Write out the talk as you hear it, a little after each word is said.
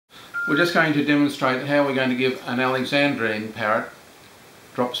We're just going to demonstrate how we're going to give an Alexandrine parrot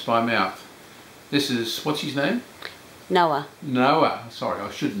drops by mouth. This is, what's his name? Noah. Noah. Sorry,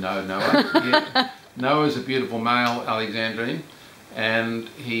 I should know Noah. Yeah. Noah's a beautiful male Alexandrine, and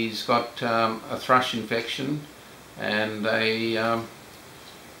he's got a thrush infection, and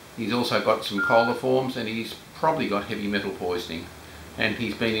he's also got some coliforms, and he's probably got heavy metal poisoning. And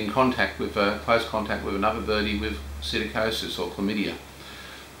he's been in contact with, close contact with another birdie with psittacosis or chlamydia.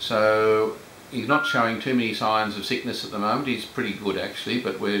 So he's not showing too many signs of sickness at the moment. He's pretty good actually,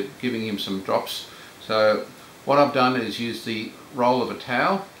 but we're giving him some drops. So what I've done is use the roll of a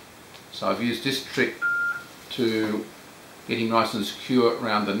towel. So I've used this trick to get him nice and secure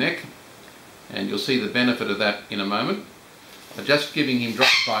around the neck, and you'll see the benefit of that in a moment. But just giving him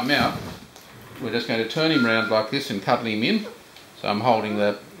drops by mouth, we're just going to turn him around like this and cuddle him in. So I'm holding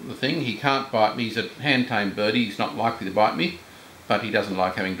the thing. He can't bite me. He's a hand-tamed birdie. He's not likely to bite me, but he doesn't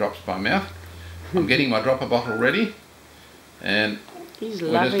like having drops by mouth. I'm getting my dropper bottle ready, and we're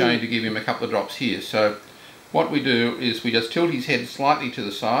just going to give him a couple of drops here. So what we do is we just tilt his head slightly to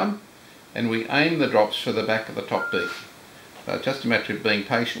the side, and we aim the drops for the back of the top beak. So it's just a matter of being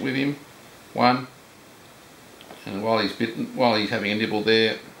patient with him. One, and while he's having a nibble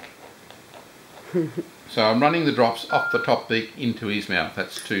there. So I'm running the drops off the top beak into his mouth.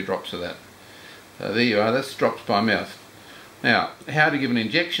 That's 2 drops of that. So there you are, that's drops by mouth. Now, how to give an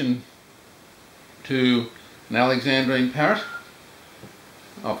injection to an Alexandrine parrot.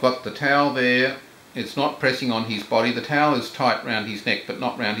 I've got the towel there. It's not pressing on his body. The towel is tight around his neck, but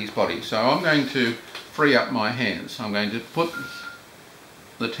not around his body. So I'm going to free up my hands. I'm going to put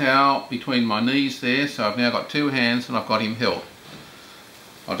the towel between my knees there. So I've now got 2 hands and I've got him held.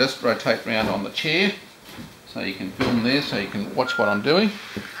 I'll just rotate round on the chair so you can film there, so you can watch what I'm doing.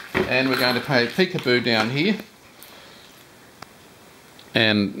 And we're going to play peekaboo down here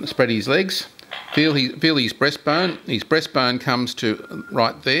and spread his legs. Feel his breastbone. His breastbone comes to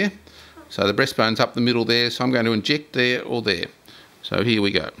right there. So the breastbone's up the middle there, so I'm going to inject there or there. So here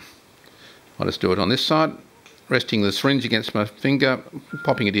we go. I'll just do it on this side, resting the syringe against my finger,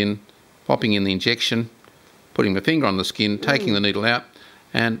 popping it in, popping in the injection, putting my finger on the skin, taking the needle out,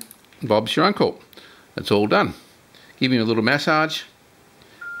 and Bob's your uncle. That's all done. Give him a little massage,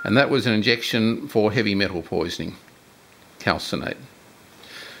 and that was an injection for heavy metal poisoning, calcinate.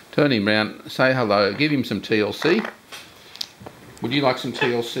 Turn him round, say hello, give him some TLC. Would you like some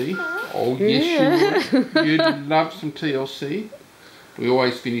TLC? Oh yes, you would. You'd love some TLC. We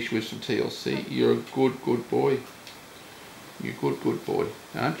always finish with some TLC. You're a good boy. You're a good boy,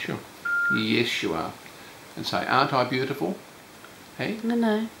 aren't you? Yes, you are. And say, aren't I beautiful? Hey? I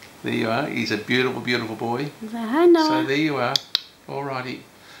know. There you are. He's a beautiful boy. Hi, Noah. So there you are. Alrighty.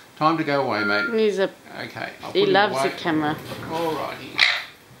 Time to go away, mate. Okay. He loves the camera. Alrighty.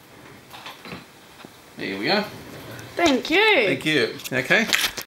 There we are. Thank you. Thank you. Okay.